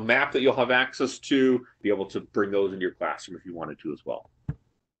 That's a map that you'll have access to, be able to bring those into your classroom if you wanted to as well.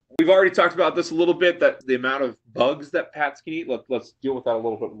 We've already talked about this a little bit, that the amount of bugs that bats can eat. Let's deal with that a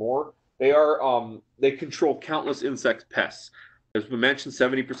little bit more. They control countless insect pests. As we mentioned,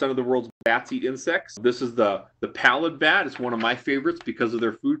 70% of the world's bats eat insects. This is the pallid bat. It's one of my favorites because of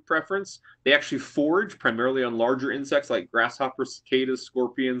their food preference. They actually forage primarily on larger insects like grasshoppers, cicadas,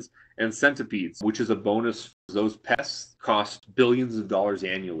 scorpions, and centipedes, which is a bonus. Those pests cost billions of dollars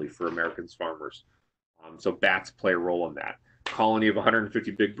annually for American farmers. So bats play a role in that. A colony of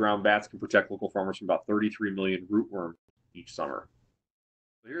 150 big brown bats can protect local farmers from about 33 million rootworms each summer.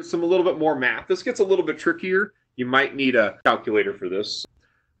 Here's a little bit more math. This gets a little bit trickier. You might need a calculator for this.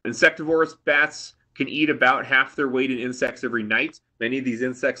 Insectivorous bats can eat about half their weight in insects every night. Many of these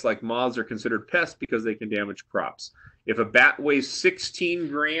insects, like moths, are considered pests because they can damage crops. If a bat weighs 16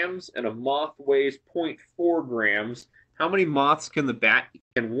 grams and a moth weighs 0.4 grams, how many moths can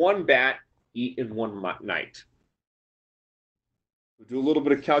one bat eat in one night? We'll do a little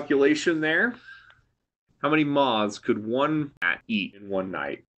bit of calculation there. How many moths could one bat eat in one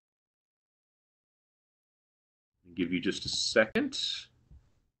night? I'll give you just a second.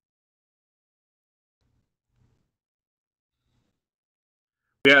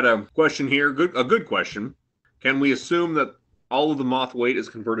 We had a question here, a good question. Can we assume that all of the moth weight is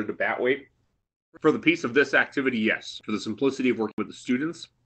converted to bat weight? For the piece of this activity, yes. For the simplicity of working with the students,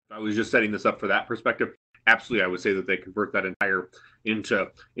 I was just setting this up for that perspective. Absolutely, I would say that they convert that entire into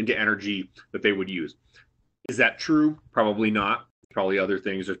energy that they would use. Is that true? Probably not. Probably other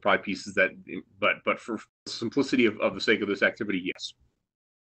things. There's probably pieces that, but for simplicity of the sake of this activity, yes.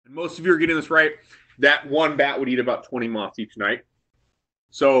 And most of you are getting this right. That one bat would eat about 20 moths each night.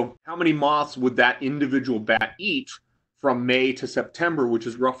 So how many moths would that individual bat eat from May to September, which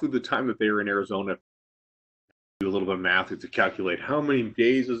is roughly the time that they are in Arizona? Do a little bit of math to calculate how many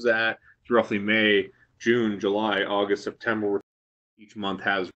days is that. It's roughly May, June, July, August, September. Each month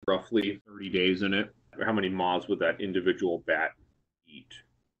has roughly 30 days in it. How many moths would that individual bat eat?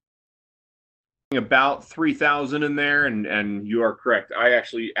 About 3,000 in there, and you are correct. I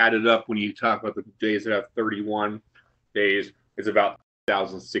actually added up when you talk about the days that have 31 days. It's about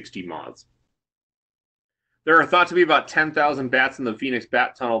 1,060 moths. There are thought to be about 10,000 bats in the Phoenix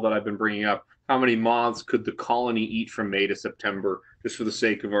bat tunnel that I've been bringing up. How many moths could the colony eat from May to September? Just for the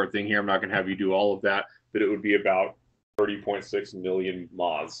sake of our thing here, I'm not going to have you do all of that, but it would be about 30.6 million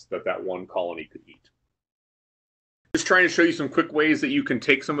moths that one colony could eat. Just trying to show you some quick ways that you can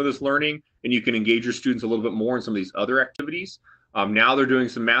take some of this learning and you can engage your students a little bit more in some of these other activities. Now they're doing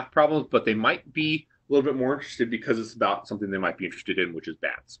some math problems, but they might be a little bit more interested because it's about something they might be interested in, which is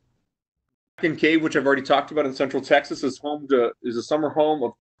bats. Kraken Cave, which I've already talked about in Central Texas, is a summer home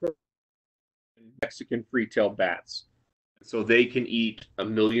of Mexican free-tailed bats. So they can eat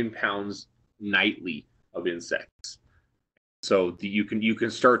 1 million pounds nightly of insects. So you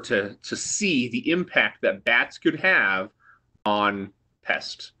can start to see the impact that bats could have on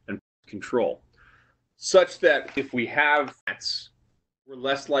pest and control, such that if we have bats, we're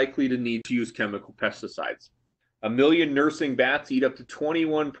less likely to need to use chemical pesticides. 1 million nursing bats eat up to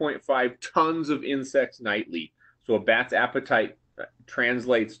 21.5 tons of insects nightly. So a bat's appetite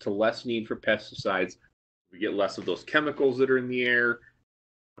translates to less need for pesticides. We get less of those chemicals that are in the air.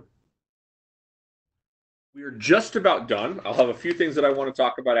 We are just about done. I'll have a few things that I want to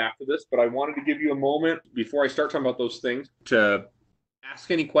talk about after this, but I wanted to give you a moment before I start talking about those things to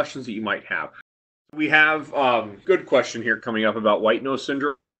ask any questions that you might have. We have a good question here coming up about white nose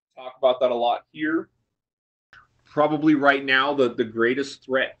syndrome. Talk about that a lot here. Probably right now, the greatest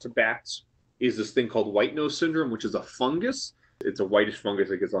threat to bats is this thing called white nose syndrome, which is a fungus. It's a whitish fungus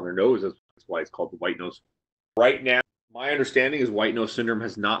that gets on their nose. That's why it's called the white nose. Right now, my understanding is white nose syndrome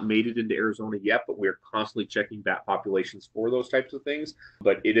has not made it into Arizona yet, but we're constantly checking bat populations for those types of things.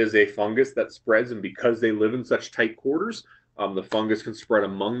 But it is a fungus that spreads, and because they live in such tight quarters, the fungus can spread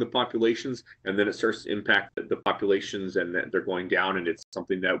among the populations, and then it starts to impact the populations, and they're going down, and it's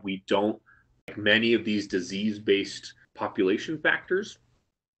something that we don't, like many of these disease-based population factors,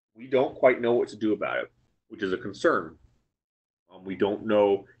 we don't quite know what to do about it, which is a concern. We don't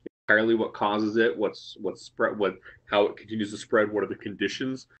know entirely what causes it, how it continues to spread, what are the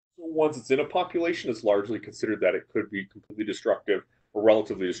conditions. So once it's in a population, it's largely considered that it could be completely destructive or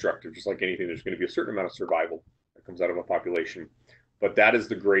relatively destructive. Just like anything, there's going to be a certain amount of survival that comes out of a population. But that is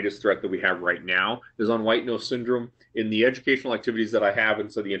the greatest threat that we have right now, is on white nose syndrome. In the educational activities that I have,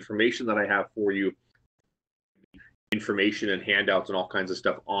 and so the information that I have for you, information and handouts and all kinds of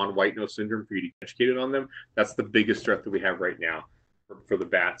stuff on white nose syndrome for you to get educated on them, that's the biggest threat that we have right now for the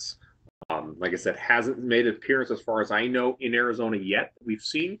bats. Like I said, hasn't made an appearance as far as I know in Arizona yet, we've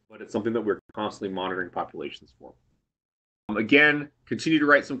seen, but it's something that we're constantly monitoring populations for. Again, continue to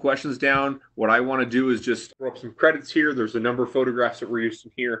write some questions down. What I want to do is just throw up some credits here. There's a number of photographs that we're using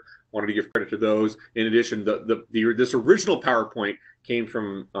here. Wanted to give credit to those. In addition, this original PowerPoint came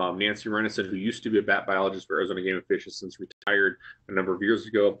from Nancy Renison, who used to be a bat biologist for Arizona Game and Fish, has since retired a number of years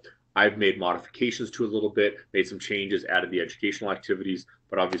ago. I've made modifications to it a little bit, made some changes, added the educational activities,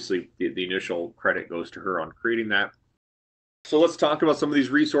 but obviously the initial credit goes to her on creating that. So let's talk about some of these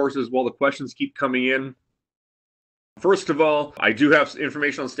resources while the questions keep coming in. First of all, I do have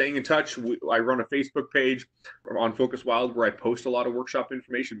information on staying in touch. I run a Facebook page on Focus Wild where I post a lot of workshop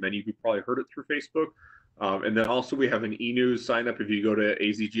information. Many of you probably heard it through Facebook. And then also we have an e-news sign up. If you go to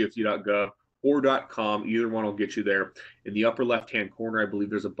azgft.gov or .com, either one will get you there. In the upper left-hand corner, I believe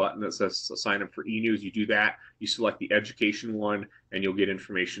there's a button that says sign up for e-news. You do that, you select the education one, and you'll get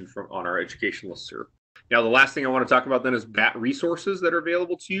information on our education listserv. Now, the last thing I want to talk about then is bat resources that are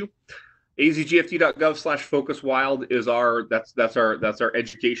available to you. azgft.gov/focuswild is that's our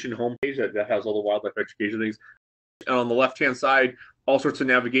education homepage that has all the wildlife education things. And on the left-hand side, all sorts of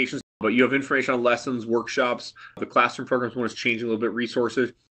navigations, but you have information on lessons, workshops. The classroom programs one is changing a little bit,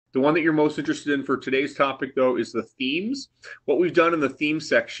 resources. The one that you're most interested in for today's topic, though, is the themes. What we've done in the theme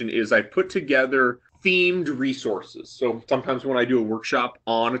section is I put together themed resources. So sometimes when I do a workshop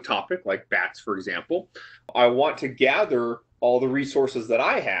on a topic, like bats, for example, I want to gather all the resources that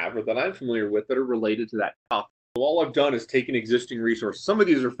I have or that I'm familiar with that are related to that topic. So all I've done is taken existing resources. Some of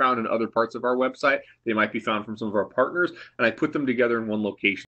these are found in other parts of our website. They might be found from some of our partners, and I put them together in one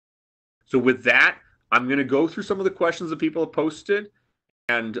location. So with that, I'm going to go through some of the questions that people have posted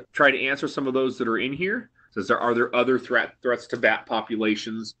and try to answer some of those that are in here. So are there other threats to bat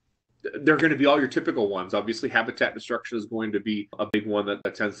populations? They're going to be all your typical ones. Obviously, habitat destruction is going to be a big one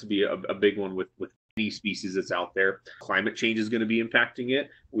that tends to be a big one with any species that's out there. Climate change is going to be impacting it.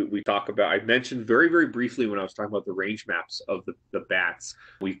 We talk about, I mentioned very, very briefly when I was talking about the range maps of the bats.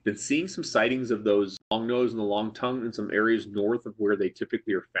 We've been seeing some sightings of those long nose and the long tongue in some areas north of where they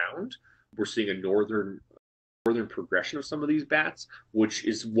typically are found. We're seeing a northern progression of some of these bats, which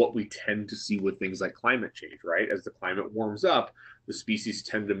is what we tend to see with things like climate change, right? As the climate warms up, the species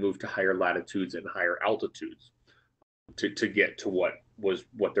tend to move to higher latitudes and higher altitudes to get to what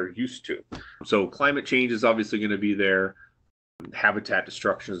they're used to. So climate change is obviously going to be there. Habitat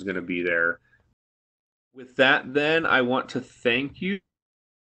destruction is going to be there. With that, then, I want to thank you.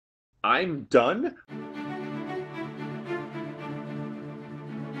 I'm done.